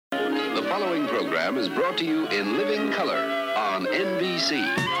following program is brought to you in living color on NBC.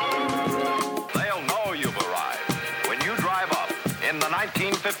 They'll know you've arrived when you drive up in the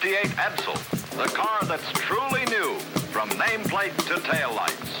 1958 Edsel, the car that's truly new from nameplate to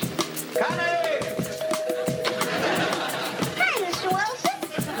taillights. Connie! Hi, Mr. Wilson.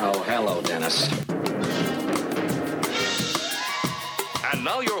 Oh, hello, Dennis. And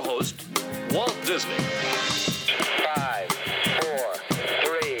now your host, Walt Disney. 5, 4,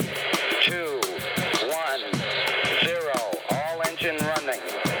 3, 2, 1, 0. All engine running.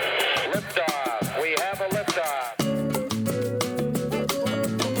 Liftoff. We have a liftoff.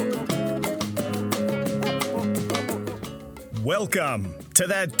 Welcome to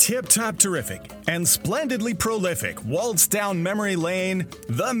that tip-top terrific and splendidly prolific waltz down memory lane,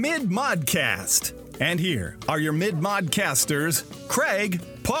 the Mid-Modcast. And here are your Mid-Modcasters, Craig,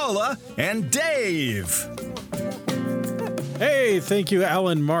 Paula, and Dave. Hey, thank you,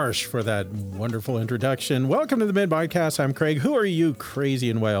 Alan Marsh, for that wonderful introduction. Welcome to the Mid-Modcast. I'm Craig. Who are you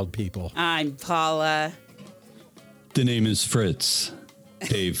crazy and wild people? I'm Paula. The name is Fritz.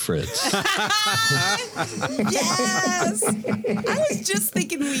 Dave Fritz. Yes! I was just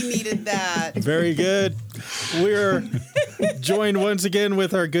thinking we needed that. Very good. We're joined once again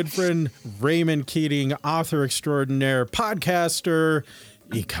with our good friend Raymond Keating, author extraordinaire, podcaster,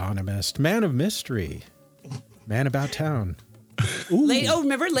 economist, man of mystery, man about town.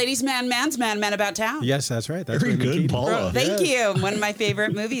 Remember Ladies Man, Man's Man, Man About Town? Yes, that's right. That's Very good, Paula. Thank you. One of my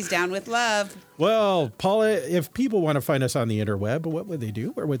favorite movies, Down with Love. Well, Paula, if people want to find us on the interweb, what would they do?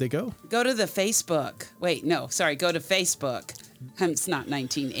 Where would they go? Go to the Facebook. Wait, no, sorry. Go to Facebook. It's not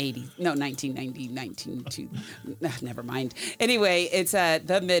 1980. No, 1990, never mind. Anyway, it's at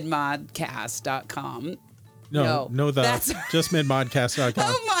themidmodcast.com. No, just midmodcast.com.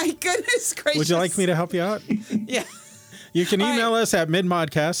 Oh, my goodness gracious. Would you like me to help you out? Yeah. You can email us at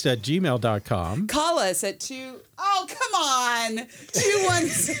midmodcast@gmail.com. Call us at 2... Oh, come on.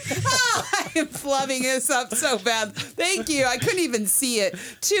 216... Oh, I am flubbing this up so bad. Thank you. I couldn't even see it.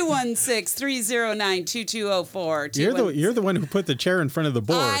 216-309-2204. You're the one who put the chair in front of the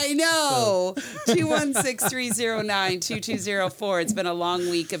board. I know. 216-309-2204. It's been a long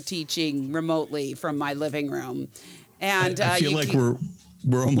week of teaching remotely from my living room. And I feel like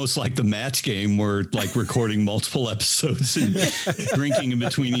we're almost like the match game. We're like recording multiple episodes and drinking in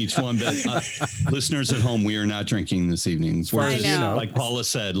between each one. But listeners at home, we are not drinking this evening. I know. Like Paula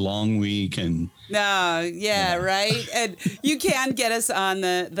said, long week and. No, yeah, right. And you can get us on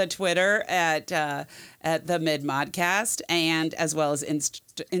the Twitter at the Mid-Modcast, and as well as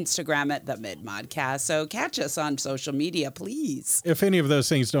Instagram at the Mid-Modcast. So catch us on social media, please. If any of those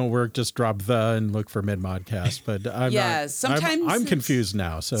things don't work, just drop the and look for Mid-Modcast. But I'm confused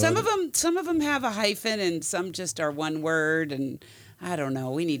now. So some of them have a hyphen, and some just are one word, and I don't know.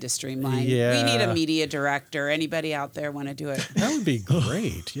 We need to streamline. Yeah. We need a media director. Anybody out there want to do it? That would be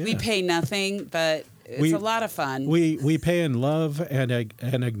great. Yeah. We pay nothing, but it's a lot of fun. We pay in love and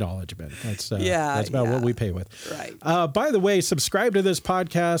acknowledgement. That's about what we pay with. Right. By the way, subscribe to this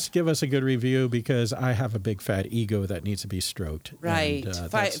podcast. Give us a good review, because I have a big fat ego that needs to be stroked. Right. And,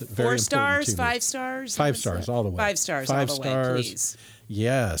 4 stars, 5 stars? 5 stars all the way. 5 stars all the way, please.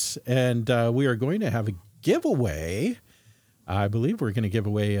 Yes. And we are going to have a giveaway. I believe we're going to give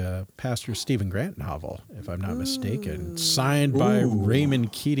away a Pastor Stephen Grant novel, if I'm not mistaken, signed by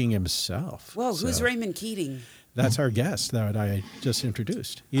Raymond Keating himself. Whoa, who's Raymond Keating? That's our guest that I just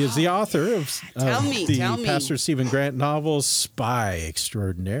introduced. He is the author of the Pastor Stephen Grant novel, Spy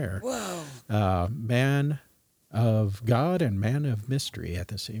Extraordinaire. Whoa. Man of God and man of mystery at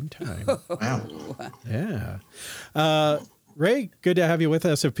the same time. Wow. Yeah. Ray, good to have you with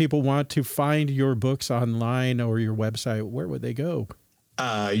us. If people want to find your books online or your website, where would they go?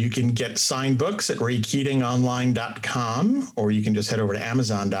 You can get signed books at raykeatingonline.com, or you can just head over to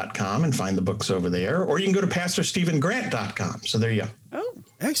amazon.com and find the books over there, or you can go to pastorstephengrant.com. So there you go. Oh,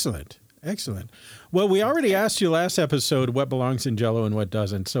 excellent. Excellent. Well, we already asked you last episode what belongs in Jell-O and what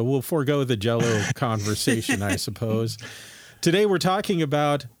doesn't, so we'll forego the Jell-O conversation, I suppose. Today we're talking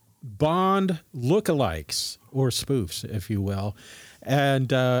about Bond lookalikes, or spoofs, if you will.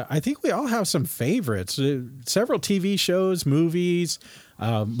 And I think we all have some favorites. Several TV shows, movies,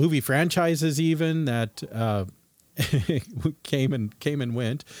 movie franchises even that came and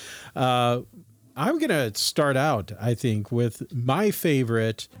went. I'm going to start out, I think, with my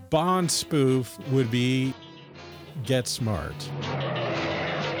favorite Bond spoof would be Get Smart.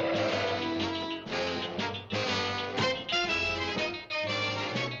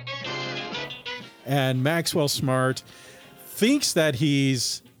 And Maxwell Smart thinks that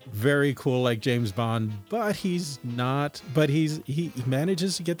he's very cool like James Bond, but he's not. But he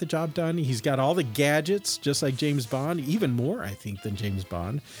manages to get the job done. He's got all the gadgets, just like James Bond, even more, I think, than James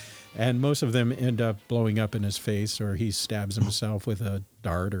Bond. And most of them end up blowing up in his face, or he stabs himself with a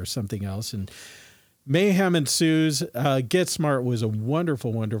dart or something else. And mayhem ensues. Get Smart was a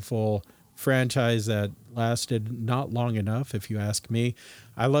wonderful, wonderful franchise that lasted not long enough, if you ask me.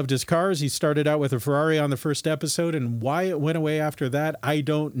 I loved his cars. He started out with a Ferrari on the first episode, and why it went away after that, I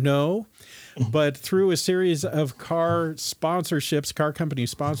don't know. But through a series of car company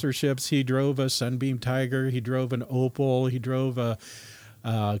sponsorships, he drove a Sunbeam Tiger, he drove an Opel, he drove a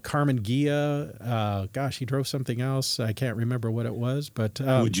Carmen Ghia. He drove something else. I can't remember what it was, but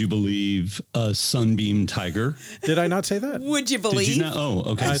would you believe a Sunbeam Tiger? Did I not say that? Would you believe? Did you not? Oh,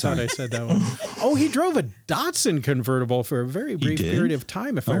 okay. I thought I said that one. Oh, he drove a Datsun convertible for a very brief period of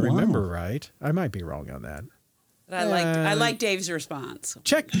time, if I remember right. I might be wrong on that. I like Dave's response.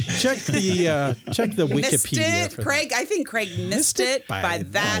 Check the Wikipedia. Missed it, Craig. That. I think Craig missed it by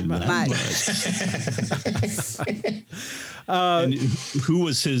that much. And who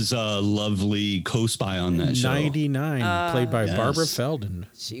was his lovely co-spy on that show? 99, played by Barbara Feldon.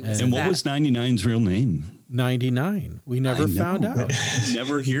 She was and what was 99's real name? 99. We never found out.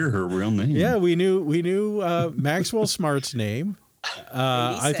 Never hear her real name. Yeah, we knew Maxwell Smart's name.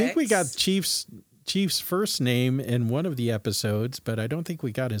 I think we got Chief's first name in one of the episodes, but I don't think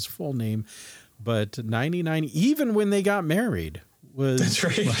we got his full name. But 99, even when they got married, was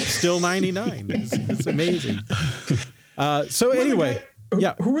still 99. It's amazing. So anyway,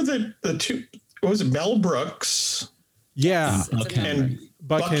 who were the two? What was it? Mel Brooks. Yeah. And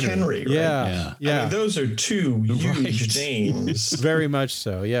Buck Henry. Right? Yeah. I mean, those are two huge names. Very much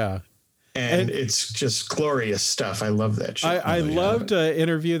so. Yeah. And it's just glorious stuff. I love that show. I loved an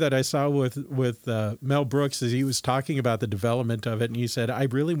interview that I saw with Mel Brooks as he was talking about the development of it. And he said, I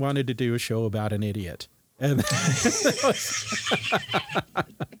really wanted to do a show about an idiot. And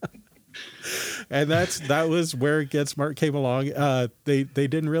and that was where Get Smart came along. They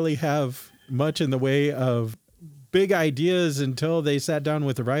didn't really have much in the way of big ideas until they sat down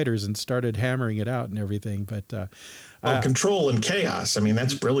with the writers and started hammering it out and everything. But Control and Chaos. I mean,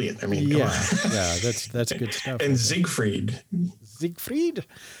 that's brilliant. I mean, come on. that's good stuff. And Siegfried.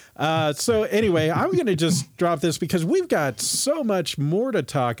 So anyway, I'm going to just drop this because we've got so much more to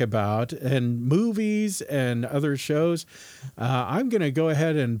talk about and movies and other shows. I'm going to go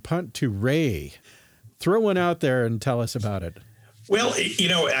ahead and punt to Ray. Throw one out there and tell us about it. Well,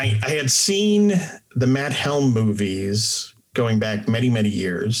 I had seen the Matt Helm movies going back many, many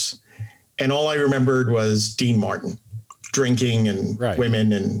years. And all I remembered was Dean Martin drinking and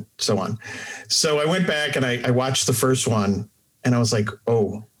women and so on. So I went back and I watched the first one and I was like,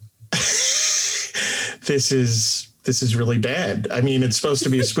 oh, this is really bad. I mean, it's supposed to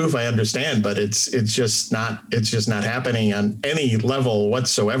be a spoof, I understand, but it's just not happening on any level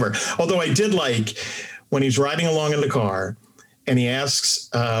whatsoever. Although I did like when he's riding along in the car and he asks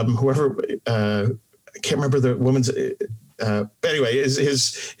whoever, I can't remember the woman's, anyway,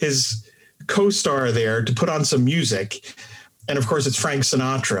 his co-star there to put on some music. And of course it's Frank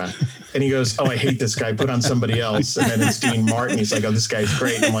Sinatra. And he goes, oh, I hate this guy. Put on somebody else. And then it's Dean Martin. He's like, oh, this guy's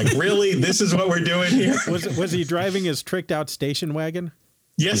great. And I'm like, really? This is what we're doing here? Was he driving his tricked out station wagon?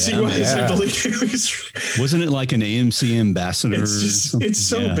 Yes, he was. Yeah. I believe he was. Wasn't it like an AMC ambassador? It's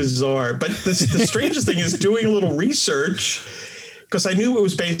so bizarre. But the strangest thing is doing a little research because I knew it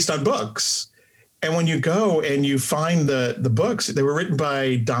was based on books. And when you go and you find the books, they were written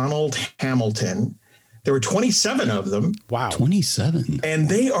by Donald Hamilton. There were 27 of them. Wow. 27. And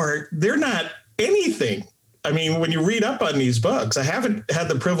they're not anything. I mean, when you read up on these books, I haven't had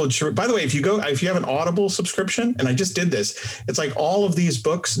the privilege to, by the way, if you have an Audible subscription, and I just did this, it's like all of these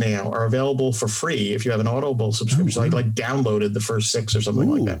books now are available for free if you have an Audible subscription. I like downloaded the first 6 or something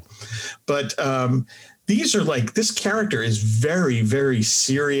like that. But these are like, this character is very, very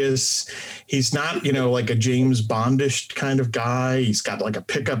serious. He's not, like a James Bondish kind of guy. He's got like a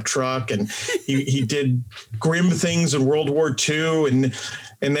pickup truck and he did grim things in World War II.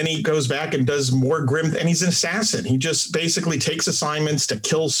 And then he goes back and does more grim, and he's an assassin. He just basically takes assignments to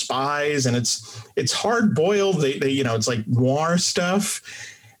kill spies, and it's hard boiled. They it's like noir stuff.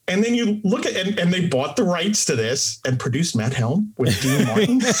 And then you look at and they bought the rights to this and produced Matt Helm with Dean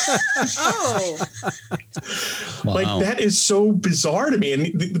Martin. Oh, wow. Like that is so bizarre to me. And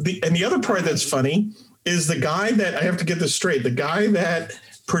the other part that's funny is the guy that I have to get this straight. The guy that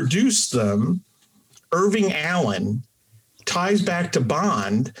produced them, Irving Allen, ties back to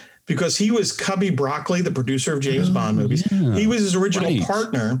Bond because he was Cubby Broccoli, the producer of James Bond movies. Yeah, he was his original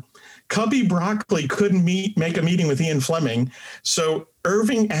partner. Cubby Broccoli couldn't make a meeting with Ian Fleming. So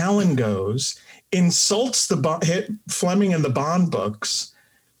Irving Allen goes, insults Fleming and the Bond books.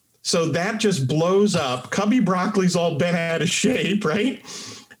 So that just blows up. Cubby Broccoli's all bent out of shape, right?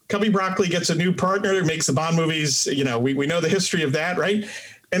 Cubby Broccoli gets a new partner, makes the Bond movies. You know, we know the history of that, right?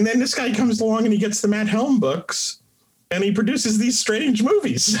 And then this guy comes along and he gets the Matt Helm books and he produces these strange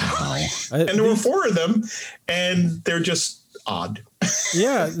movies. And there were 4 of them and they're just odd.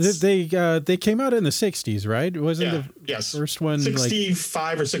 Yeah, they came out in the 60s, right? Wasn't the first one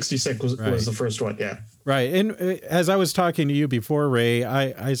 65 or 66 was the first one, yeah. Right. And as I was talking to you before, Ray,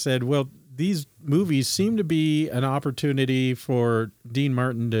 I said, well, these movies seem to be an opportunity for Dean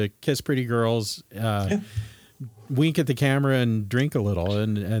Martin to kiss pretty girls, wink at the camera and drink a little.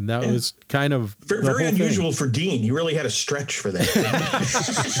 And that was kind of very unusual for Dean. You really had to stretch for that.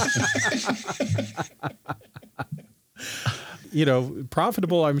 You know,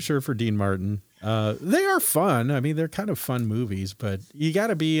 profitable, I'm sure, for Dean Martin. They are fun. I mean, they're kind of fun movies, but you got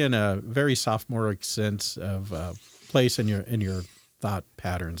to be in a very sophomoric sense of place in your thought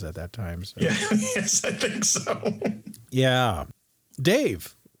patterns at that time. So. Yeah, yes, I think so. Yeah,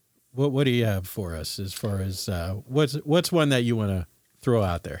 Dave, what do you have for us as far as what's one that you want to throw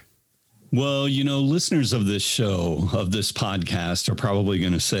out there? Well, you know, listeners of this show, of this podcast, are probably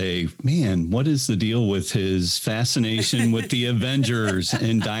going to say, man, what is the deal with his fascination with the Avengers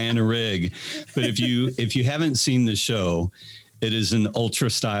and Diana Rigg? But if you haven't seen the show, it is an ultra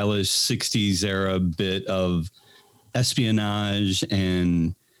stylish 60s era bit of espionage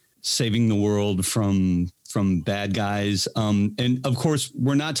and saving the world from bad guys. And of course,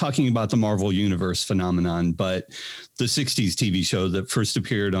 we're not talking about the Marvel Universe phenomenon, but the 60s TV show that first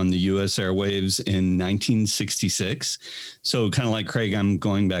appeared on the US airwaves in 1966. So kind of like Craig, I'm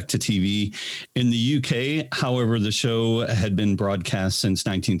going back to TV. In the UK, however, the show had been broadcast since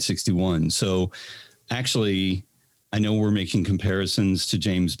 1961. So actually, I know we're making comparisons to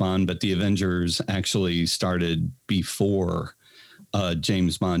James Bond, but the Avengers actually started before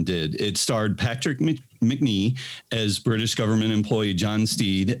James Bond did. It starred Patrick Macnee as British government employee John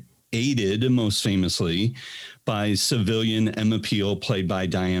Steed, aided most famously by civilian Emma Peel, played by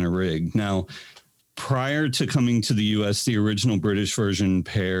Diana Rigg. Now, prior to coming to the U.S., the original British version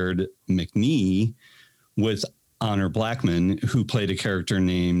paired Macnee with Honor Blackman, who played a character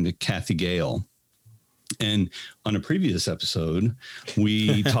named Kathy Gale. And on a previous episode,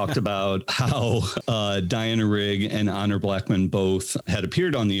 we talked about how Diana Rigg and Honor Blackman both had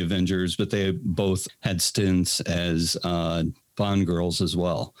appeared on the Avengers, but they both had stints as Bond girls as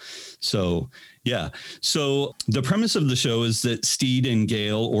well. So, yeah. So the premise of the show is that Steed and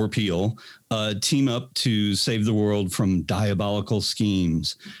Gale, or Peel, team up to save the world from diabolical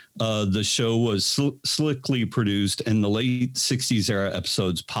schemes. The show was slickly produced, and the late 60s era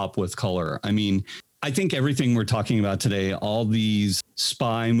episodes pop with color. I mean, I think everything we're talking about today, all these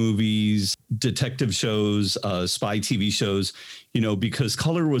spy movies, detective shows, spy TV shows, you know, because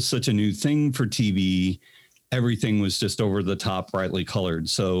color was such a new thing for TV, everything was just over the top, brightly colored.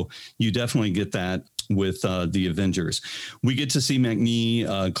 So you definitely get that with the Avengers. We get to see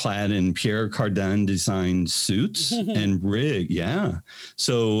Macnee clad in Pierre Cardin designed suits and Rigg. Yeah.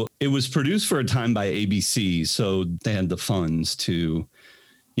 So it was produced for a time by ABC. So they had the funds to,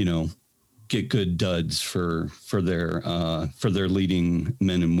 you know, get good duds for their leading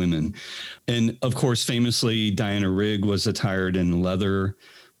men and women. And of course, famously, Diana Rigg was attired in leather,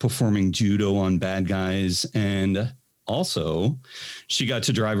 performing judo on bad guys. And also she got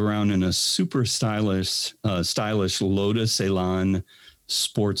to drive around in a super stylish Lotus Elan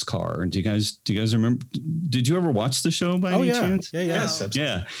sports car. Do you guys remember? Did you ever watch the show by any chance? Yeah. Yes,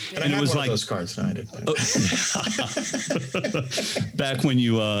 yeah. And it was like those cars. No, I didn't. Back when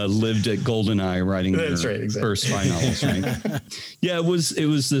you lived at GoldenEye writing your first spy novels, right? Yeah, it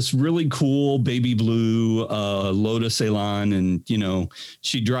was this really cool baby blue Lotus Elan, and you know,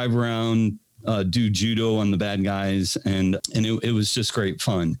 she'd drive around, do judo on the bad guys, and it was just great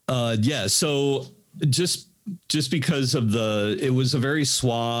fun. So just because of it was a very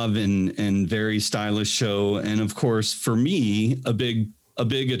suave and very stylish show. And of course, for me, a big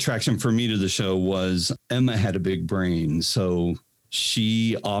attraction for me to the show was Emma had a big brain. So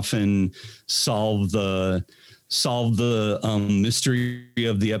she often solved the mystery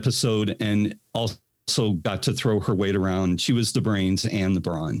of the episode, and also got to throw her weight around. She was the brains and the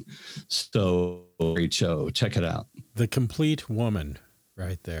brawn. So great show. Check it out. The complete woman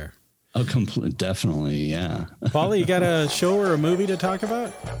right there. Definitely, yeah. Paula, you got a show or a movie to talk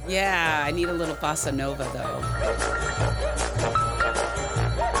about? Yeah, I need a little bossa nova, though.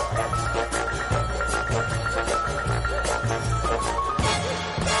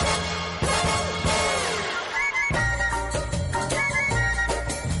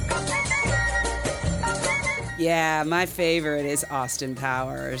 Yeah, my favorite is Austin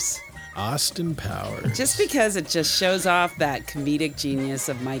Powers. Austin Powers. Just because it just shows off that comedic genius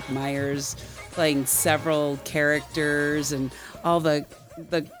of Mike Myers playing several characters and all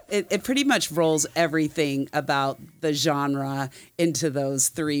it pretty much rolls everything about the genre into those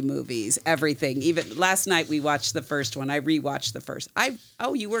 3 movies. Everything. Even last night we watched the first one. I rewatched the first.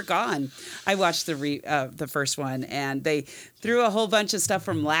 You were gone. I watched the first one, and they threw a whole bunch of stuff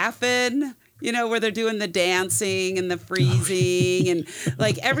from Laughing. Where they're doing the dancing and the freezing and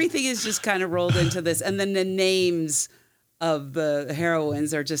like everything is just kind of rolled into this. And then the names of the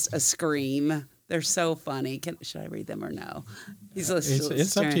heroines are just a scream. They're so funny. Should I read them or no? It's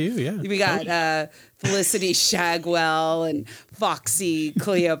up to you, yeah. We got Felicity Shagwell and Foxy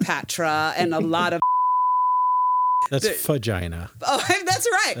Cleopatra and a lot of... That's vagina. Oh, that's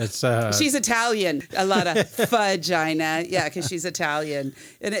right. That's she's Italian. A lot of vagina. Yeah, because she's Italian.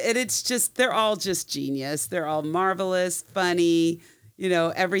 And it's just, they're all just genius. They're all marvelous, funny,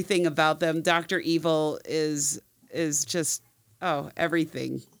 everything about them. Dr. Evil is just,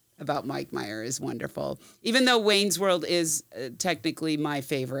 everything about Mike Myers is wonderful. Even though Wayne's World is technically my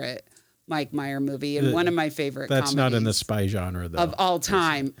favorite Mike Myers movie and one of my favorite That's comedies not in the spy genre, though. Of all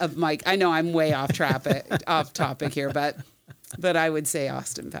time of Mike. I know I'm way off topic here, but I would say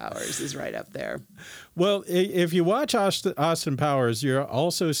Austin Powers is right up there. Well, if you watch Austin Powers, you're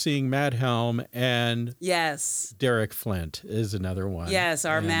also seeing Matt Helm and Derek Flint is another one. Yes,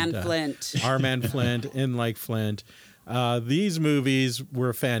 our man Flint. Our man Flint in Like Flint. These movies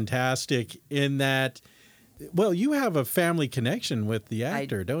were fantastic in that, well, you have a family connection with the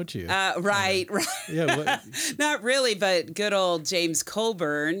actor, don't you? Right. Yeah, Not really, but good old James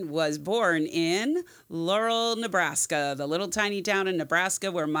Coburn was born in Laurel, Nebraska, the little tiny town in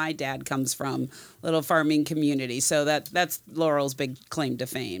Nebraska where my dad comes from, little farming community. So that's Laurel's big claim to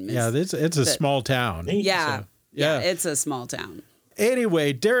fame. It's a small town. Yeah, it's a small town.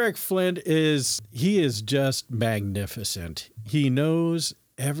 Anyway, Derek Flint is just magnificent. He knows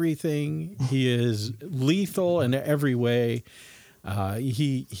everything. He is lethal in every way.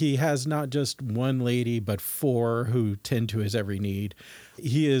 He has not just one lady, but 4 who tend to his every need.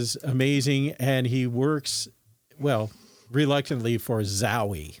 He is amazing, and he works, reluctantly for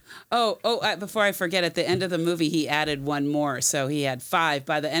Zowie. Before I forget, at the end of the movie, he added one more. So he had 5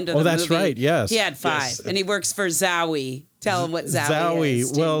 by the end of the movie. Oh, that's right, yes. He had 5, yes. And he works for Zowie. Tell him what Zowie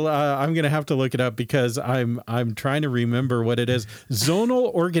is. Well, I'm going to have to look it up because I'm trying to remember what it is.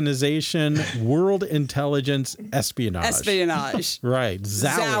 Zonal Organization World Intelligence Espionage. Right.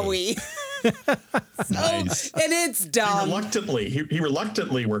 Zowie. Nice. And it's dumb. He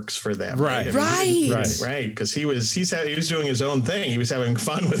reluctantly works for them. Right. Because he was doing his own thing. He was having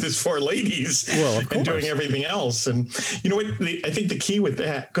fun with his 4 ladies and doing everything else. And you know what? I think the key with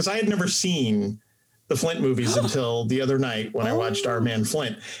that, because I had never seen the Flint movies until the other night when I watched Our Man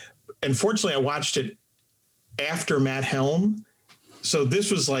Flint. And fortunately, I watched it after Matt Helm. So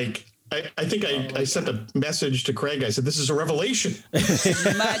this was like, I think I sent a message to Craig. I said, this is a revelation.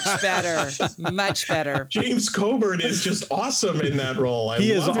 Much better. James Coburn is just awesome in that role.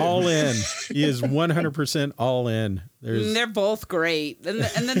 He is all in. He is 100% all in. They're both great. And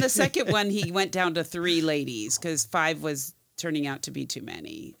then the second one, he went down to 3 ladies because 5 was turning out to be too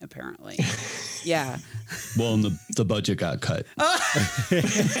many, apparently. Yeah. Well, and the budget got cut.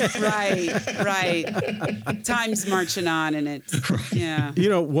 Right. Time's marching on, and it's, yeah.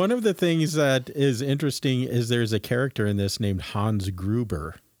 One of the things that is interesting is there's a character in this named Hans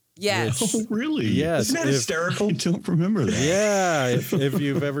Gruber. Yes. Oh, really? Yes. Isn't that hysterical? I don't remember that. Yeah. If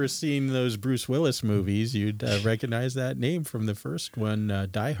you've ever seen those Bruce Willis movies, you'd recognize that name from the first one,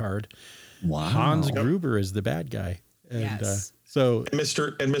 Die Hard. Wow. Hans Gruber is the bad guy. And, yes. And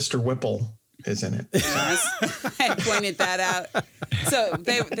Mr. Whipple is in it. I pointed that out. So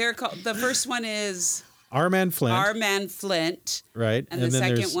they're called. The first one is Our Man Flint. Our Man Flint. Right. And the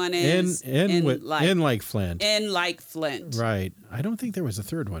second one is In Like Flint. In Like Flint. Right. I don't think there was a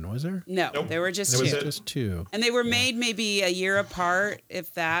third one, was there? No, Nope. there were just There was 2. Just 2. And they were made maybe a year apart,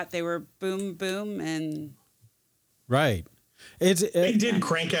 if that. They were boom, boom, and... Right. They did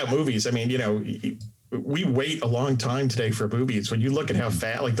crank out movies. I mean, we wait a long time today for movies. When you look at how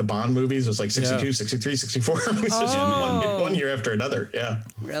fat, like the Bond movies, it was like 62, 63, 64. It's just one year after another. Yeah.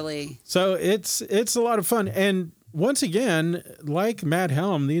 Really? So it's a lot of fun. And once again, like Matt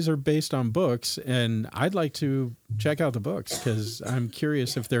Helm, these are based on books. And I'd like to check out the books because I'm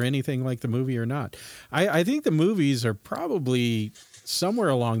curious if they're anything like the movie or not. I think the movies are probably somewhere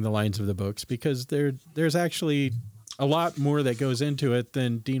along the lines of the books because there's actually a lot more that goes into it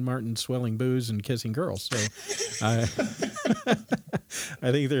than Dean Martin swilling booze and kissing girls. So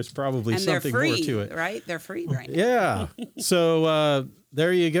I think there's probably and something they're free, more to it. Right? They're free right now. Yeah. So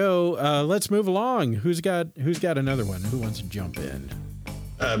there you go. Let's move along. Who's got another one? Who wants to jump in?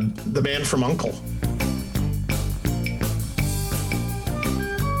 The Man from U.N.C.L.E.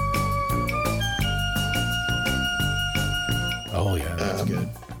 Oh yeah, that's good.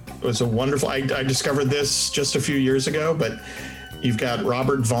 It was a wonderful. I discovered this just a few years ago, but you've got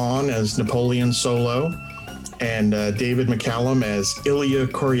Robert Vaughn as Napoleon Solo, and David McCallum as Ilya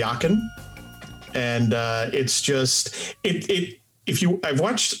Kuryakin, and it's just it. I've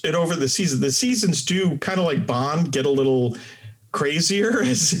watched it over the season. The seasons do kind of like Bond, get a little crazier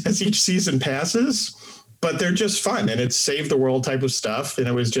as each season passes, but they're just fun, and it's save the world type of stuff. And I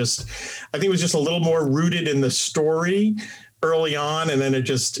think it was just a little more rooted in the story early on, and then it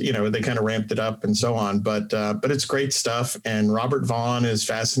just, they kind of ramped it up and so on. But it's great stuff, and Robert Vaughn is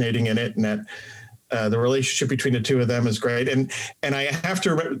fascinating in it, and that the relationship between the two of them is great. And I have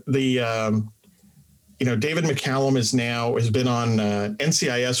to remember David McCallum has been on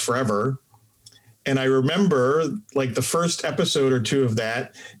NCIS forever. And I remember like the first episode or two of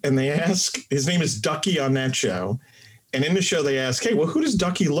that, and they ask, his name is Ducky on that show. And in the show they ask, hey, well, who does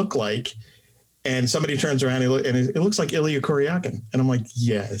Ducky look like? And somebody turns around and it looks like Ilya Kuryakin. And I'm like,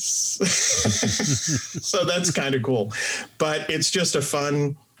 yes. So that's kind of cool. But it's just a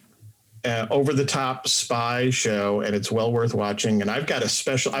fun, over-the-top spy show, and it's well worth watching. And I've got my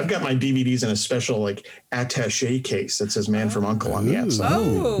DVDs in a special like attache case that says Man from U.N.C.L.E. on the outside.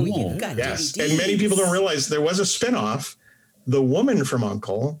 Oh, you've got yes. DVDs. And many people don't realize there was a spinoff, The Woman from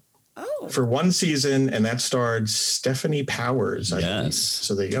U.N.C.L.E., for one season, and that starred Stephanie Powers. Yes.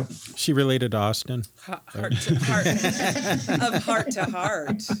 So there you go. She related to Austin. Heart to heart. Of heart to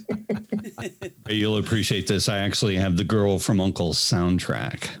heart. You'll appreciate this. I actually have the Girl from U.N.C.L.'s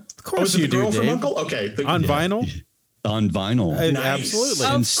soundtrack. Of course you you do, do, Girl from Dave. U.N.C.L.E.? Okay. On vinyl? On vinyl. Nice. Absolutely.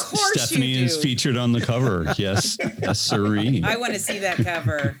 And Of course Stephanie you do. is featured on the cover. Yes. Yes, sirree. I want to see that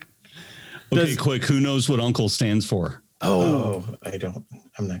cover. Okay, quick. Who knows what U.N.C.L.E. stands for? Oh, I don't.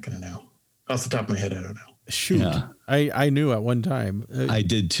 I'm not going to know. Off the top of my head, I don't know. Shoot. Yeah. I knew at one time. I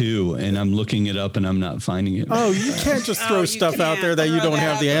did too, and I'm looking it up and I'm not finding it. Oh, you can't just throw you stuff out can't there that you throw don't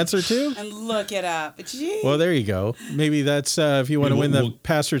have that the out answer to. And look it up. Gee. Well, there you go. Maybe that's if you want to win the we'll-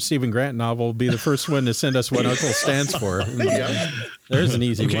 Pastor Stephen Grant novel, be the first one to send us what U.N.C.L.E. stands for. There's an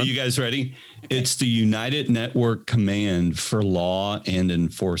easy Okay, one. you guys ready? It's the United Network Command for Law and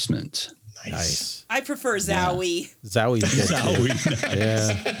Enforcement. Nice. I prefer Zowie. Zowie's good.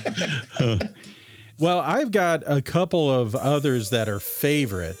 Yeah. Well, I've got a couple of others that are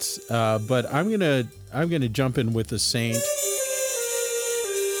favorites, but I'm gonna jump in with The Saint.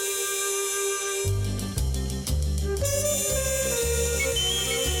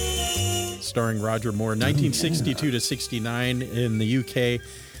 Starring Roger Moore, 1962 to 69 in the UK,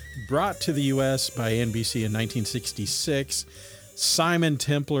 brought to the US by NBC in 1966. Simon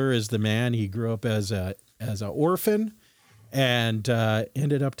Templar is the man. He grew up as an orphan and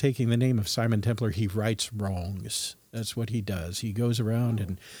ended up taking the name of Simon Templar. He rights wrongs. That's what he does. He goes around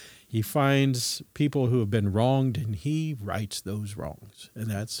and he finds people who have been wronged, and he rights those wrongs. And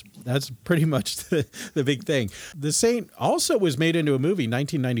that's pretty much the big thing. The Saint also was made into a movie,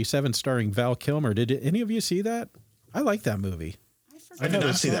 1997, starring Val Kilmer. Did any of you see that? I like that movie. I did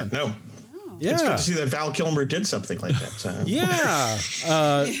not see that. No. Yeah. It's good to see that Val Kilmer did something like that. So. Yeah.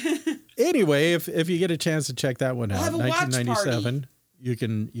 Anyway, if you get a chance to check that one out, have a watch 1997, you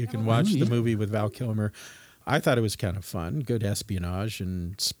can watch the movie with Val Kilmer. I thought it was kind of fun, good espionage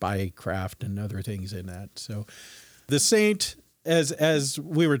and spycraft and other things in that. So, The Saint, as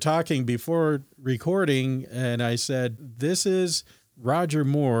we were talking before recording, and I said, this is Roger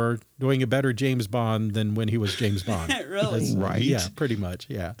Moore doing a better James Bond than when he was James Bond. Really? Right. Yeah, pretty much.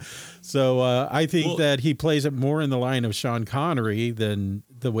 Yeah. So I think that he plays it more in the line of Sean Connery than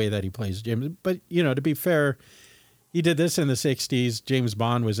the way that he plays James. But, to be fair, he did this in the 60s. James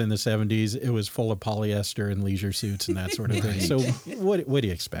Bond was in the 70s. It was full of polyester and leisure suits and that sort of thing. So what do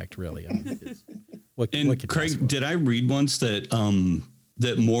you expect, really? I mean, what can you Craig, ask for? did I read once that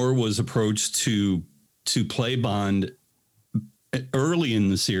that Moore was approached to play Bond early in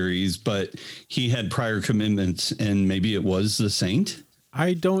the series, but he had prior commitments, and maybe it was The Saint?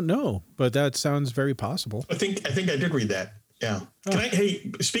 I don't know, but that sounds very possible. I think I did read that. Yeah.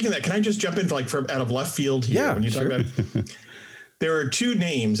 Hey, speaking of that, can I just jump into from out of left field here? Yeah, when you sure. talk about, there are two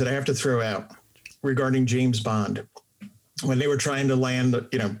names that I have to throw out regarding James Bond. When they were trying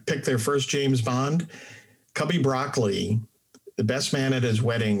to pick their first James Bond, Cubby Broccoli the best man at his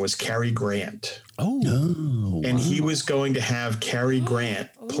wedding was Cary Grant. Oh, and he was going to have Cary Grant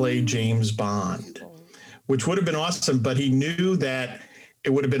play James Bond, which would have been awesome. But he knew that it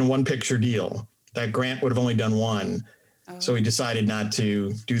would have been a one-picture deal, that Grant would have only done one. So he decided not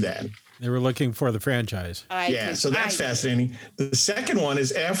to do that. They were looking for the franchise. So that's fascinating. The second one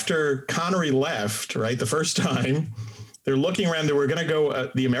is after Connery left, right? The first time they're looking around, they were going to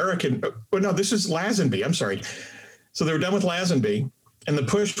go the American. Oh, no, this is Lazenby. I'm sorry. So they were done with Lazenby, and the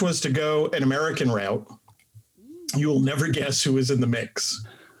push was to go an American route. You will never guess who was in the mix.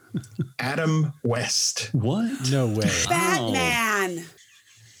 Adam West. What? No way. Batman.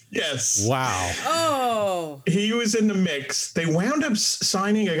 Yes. Wow. Oh. He was in the mix. They wound up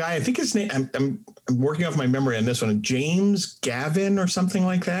signing a guy. I think his name, I'm working off my memory on this one, James Gavin or something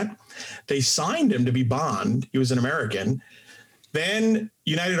like that. They signed him to be Bond. He was an American. Then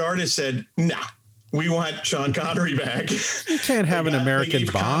United Artists said, nah, we want Sean Connery back. You can't have an American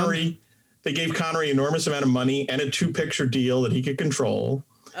Bond. They gave Connery an enormous amount of money and a 2-picture deal that he could control.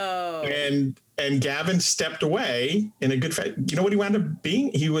 Oh. And Gavin stepped away in a good fact. You know what he wound up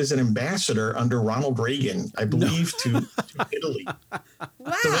being? He was an ambassador under Ronald Reagan, I believe, to Italy. Wow.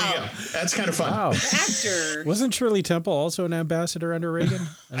 So there you go. That's kind of fun. Wow. Actor. Wasn't Shirley Temple also an ambassador under Reagan?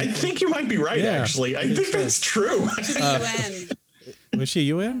 I think you might be right, actually. I think that's true. To the UN. Was she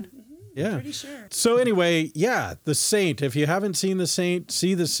UN? Yeah. Pretty sure. So anyway, The Saint. If you haven't seen The Saint,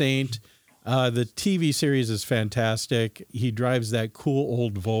 see The Saint. The TV series is fantastic. He drives that cool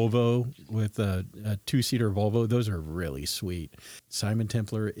old Volvo with a 2-seater Volvo. Those are really sweet. Simon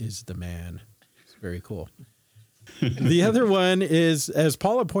Templar is the man. It's very cool. The other one is, as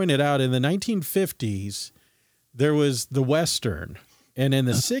Paula pointed out, in the 1950s, there was the Western. And in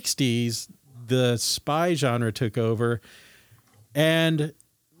the 60s, the spy genre took over. And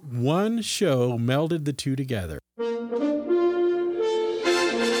one show melded the two together.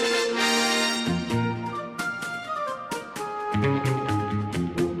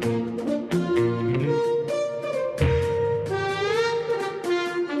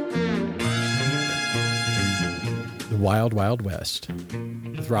 Wild Wild West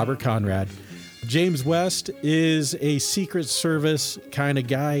with Robert Conrad. James West is a Secret Service kind of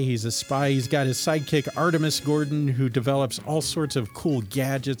guy. He's a spy. He's got his sidekick, Artemis Gordon, who develops all sorts of cool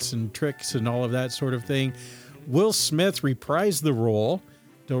gadgets and tricks and all of that sort of thing. Will Smith reprised the role.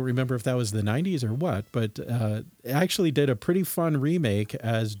 Don't remember if that was the 90s or what, but actually did a pretty fun remake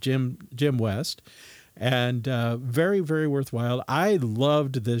as Jim West. And very, very worthwhile. I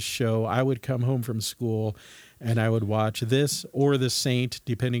loved this show. I would come home from school and I would watch this or The Saint,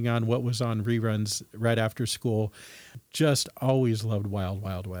 depending on what was on reruns right after school. Just always loved Wild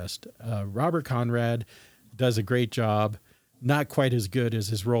Wild West. Robert Conrad does a great job. Not quite as good as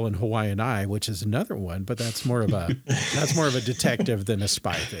his role in Hawaiian Eye, which is another one, but that's more of a detective than a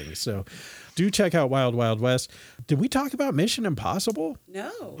spy thing. So do check out Wild Wild West. Did we talk about Mission Impossible?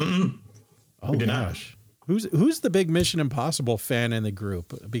 No. Mm-mm. Oh gosh. Who's the big Mission Impossible fan in the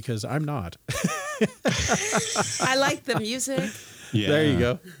group? Because I'm not. I like the music. Yeah. There you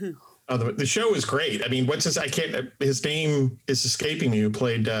go. Oh, the show is great. I mean, his name is escaping me, who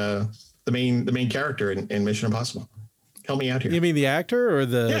played the main character in Mission Impossible. Help me out here. You mean the actor or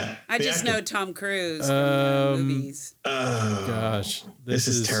the? Yeah, I just know Tom Cruise from movies. Oh gosh, this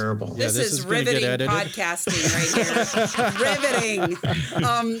is terrible. This is riveting podcasting right here. Riveting.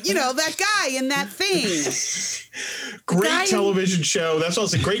 That guy in that thing. Great television show. That's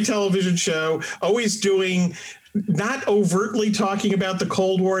also a great television show. Always doing. Not overtly talking about the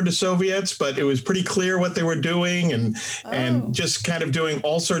Cold War and the Soviets, but it was pretty clear what they were doing and just kind of doing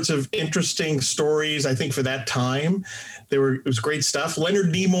all sorts of interesting stories. I think for that time, it was great stuff. Leonard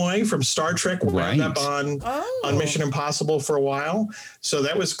Nimoy from Star Trek wound up on Mission Impossible for a while. So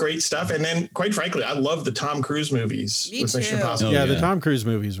that was great stuff. And then, quite frankly, I love the Tom Cruise movies with Mission Impossible. Yeah, the Tom Cruise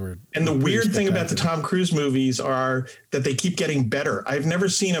movies were. And the weird thing about the Tom Cruise movies are that they keep getting better. I've never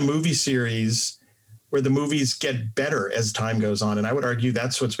seen a movie series where the movies get better as time goes on. And I would argue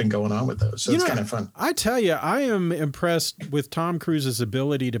that's what's been going on with those. So it's kind of fun. I tell you, I am impressed with Tom Cruise's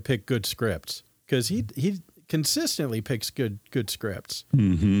ability to pick good scripts, because he consistently picks good scripts.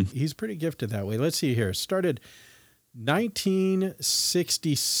 Mm-hmm. He's pretty gifted that way. Let's see here. Started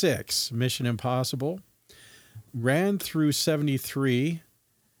 1966, Mission Impossible. Ran through 73.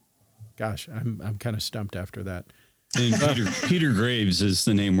 Gosh, I'm kind of stumped after that. And Peter Graves is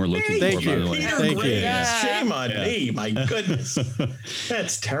the name we're looking for, by the way. Thank you. Shame on me. My goodness.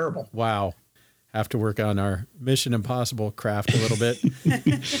 That's terrible. Wow. Have to work on our Mission Impossible craft a little bit.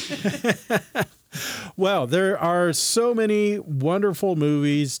 Well, there are so many wonderful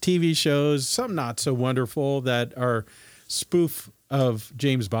movies, TV shows, some not so wonderful, that are spoof of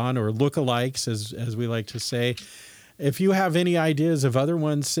James Bond, or lookalikes, as we like to say. If you have any ideas of other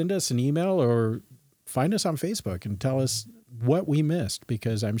ones, send us an email or find us on Facebook and tell us what we missed,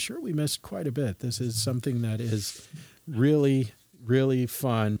 because I'm sure we missed quite a bit. This is something that is really, really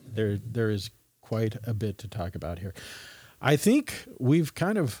fun. There is quite a bit to talk about here. I think we've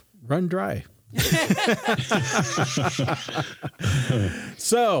kind of run dry.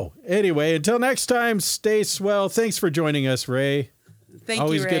 So anyway, until next time, stay swell. Thanks for joining us, Ray. Always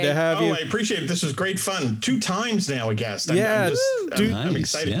Thank you, Ray. good to have you. I appreciate it. This was great fun. 2 times now a guest. Nice. I'm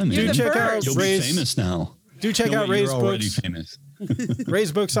excited. Yeah, man. Do check out You'll be famous now. Do check No, out you're Ray's already books. famous.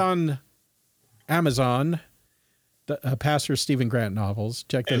 Ray's books on Amazon. The Pastor Stephen Grant novels.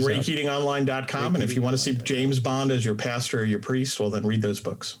 Check those out. RayKeatingOnline.com. And if you want to see James Bond as your pastor or your priest, well, then read those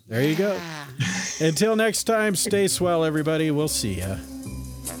books. There you go. Until next time, stay swell, everybody. We'll see ya.